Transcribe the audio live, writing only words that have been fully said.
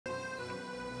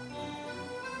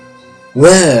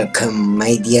Welcome,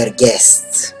 my dear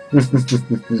guests.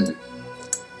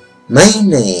 My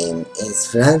name is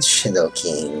Vlad Shadow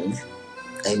King.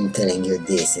 I'm telling you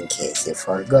this in case you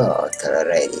forgot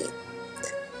already.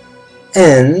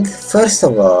 And first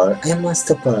of all, I must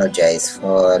apologize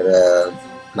for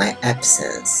my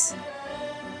absence.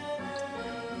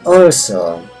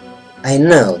 Also, I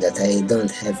know that I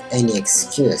don't have any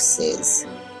excuses.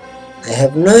 I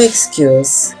have no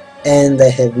excuse and I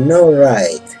have no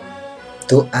right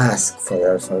to ask for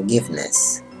your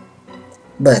forgiveness.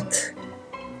 But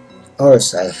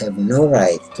also I have no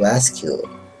right to ask you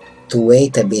to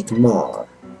wait a bit more.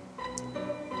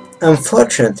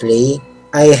 Unfortunately,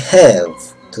 I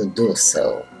have to do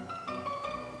so.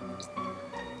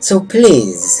 So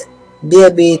please, be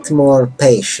a bit more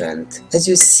patient. As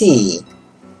you see,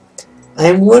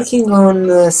 I'm working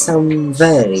on some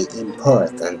very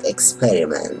important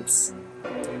experiments.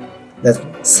 That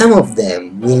some of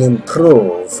them will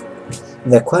improve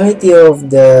the quality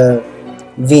of the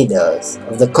videos,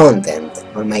 of the content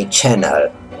on my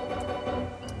channel.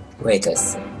 Wait a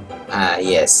second.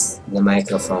 Yes, the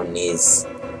microphone is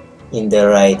in the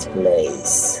right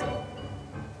place.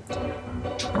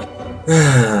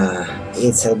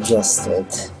 It's adjusted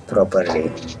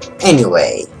properly.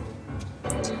 Anyway,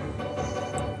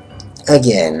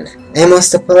 again, I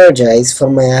must apologize for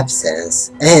my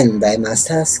absence, and I must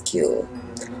ask you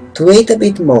to wait a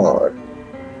bit more.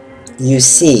 You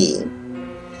see,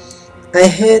 I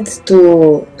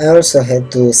also had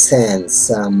to send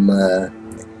some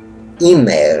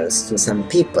emails to some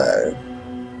people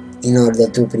in order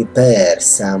to prepare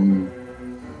some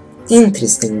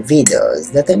interesting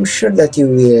videos that I'm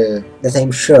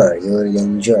sure you will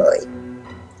enjoy.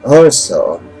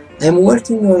 Also, I'm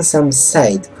working on some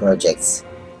side projects,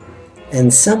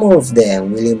 and some of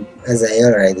them will, as I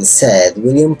already said,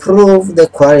 will improve the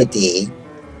quality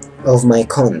of my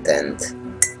content.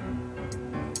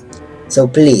 So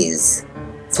please,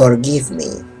 forgive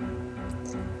me.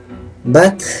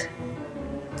 But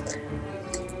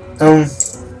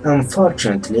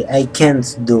unfortunately, I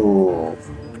can't do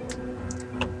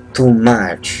too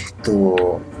much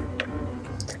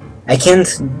I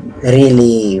can't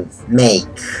really make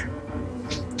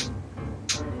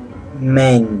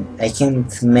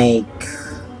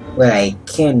I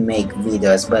can make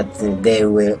videos, but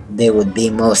they would be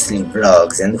mostly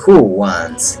vlogs, and who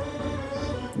wants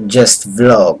just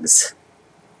vlogs?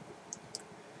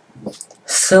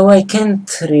 So I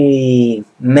can't really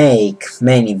make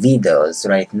many videos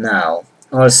right now.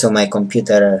 Also, my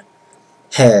computer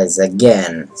has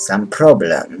again some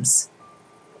problems.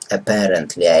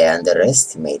 Apparently I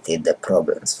underestimated the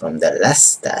problems from the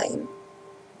last time.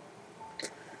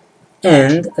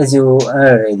 And as you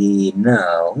already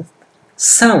know,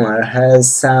 summer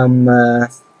has some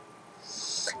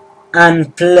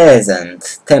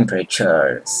unpleasant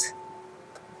temperatures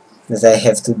that I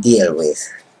have to deal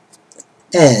with.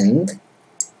 And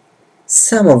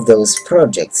some of those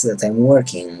projects that I'm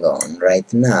working on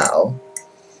right now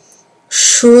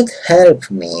should help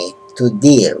me to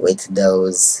deal with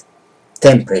those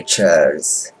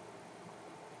temperatures.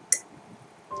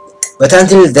 But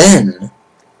until then,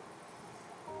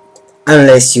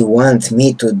 unless you want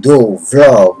me to do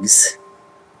vlogs,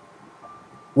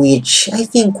 which I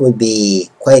think would be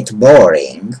quite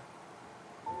boring,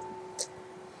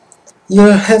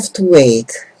 you'll have to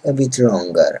wait a bit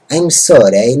longer. I'm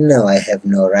sorry, I know I have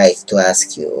no right to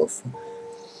ask you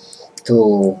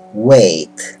to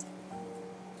wait,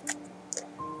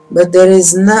 but there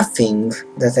is nothing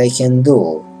that I can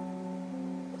do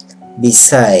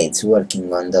besides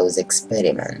working on those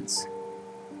experiments.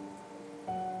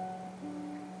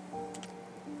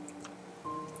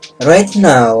 Right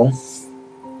now,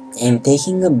 I'm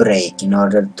taking a break in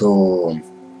order to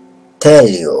tell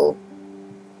you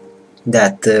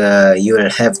that you'll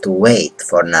have to wait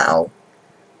for now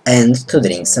and to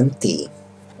drink some tea.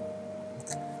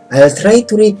 I'll try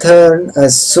to return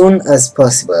as soon as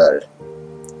possible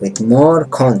with more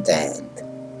content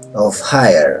of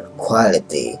higher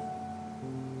quality.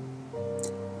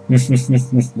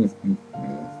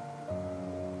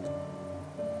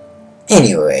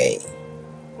 Anyway,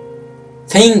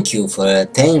 thank you for your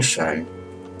attention.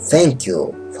 Thank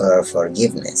you for your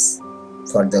forgiveness.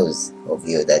 For those of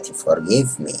you that you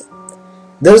forgive me.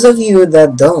 Those of you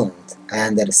that don't, I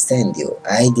understand you.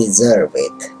 I deserve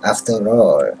it. After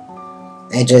all,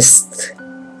 I just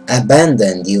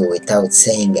abandoned you without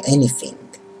saying anything.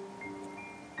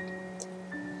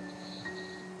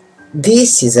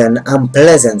 This is an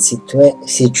unpleasant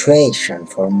situation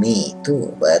for me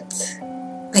too, but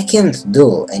I can't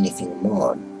do anything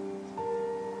more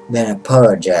than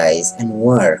apologize and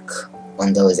work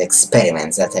on those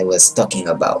experiments that I was talking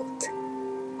about.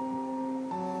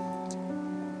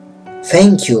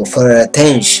 Thank you for your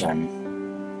attention.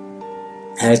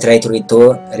 I'll try to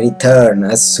return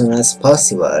as soon as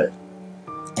possible.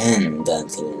 And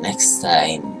until next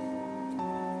time,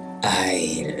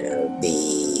 I'll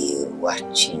be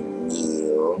watching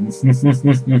you.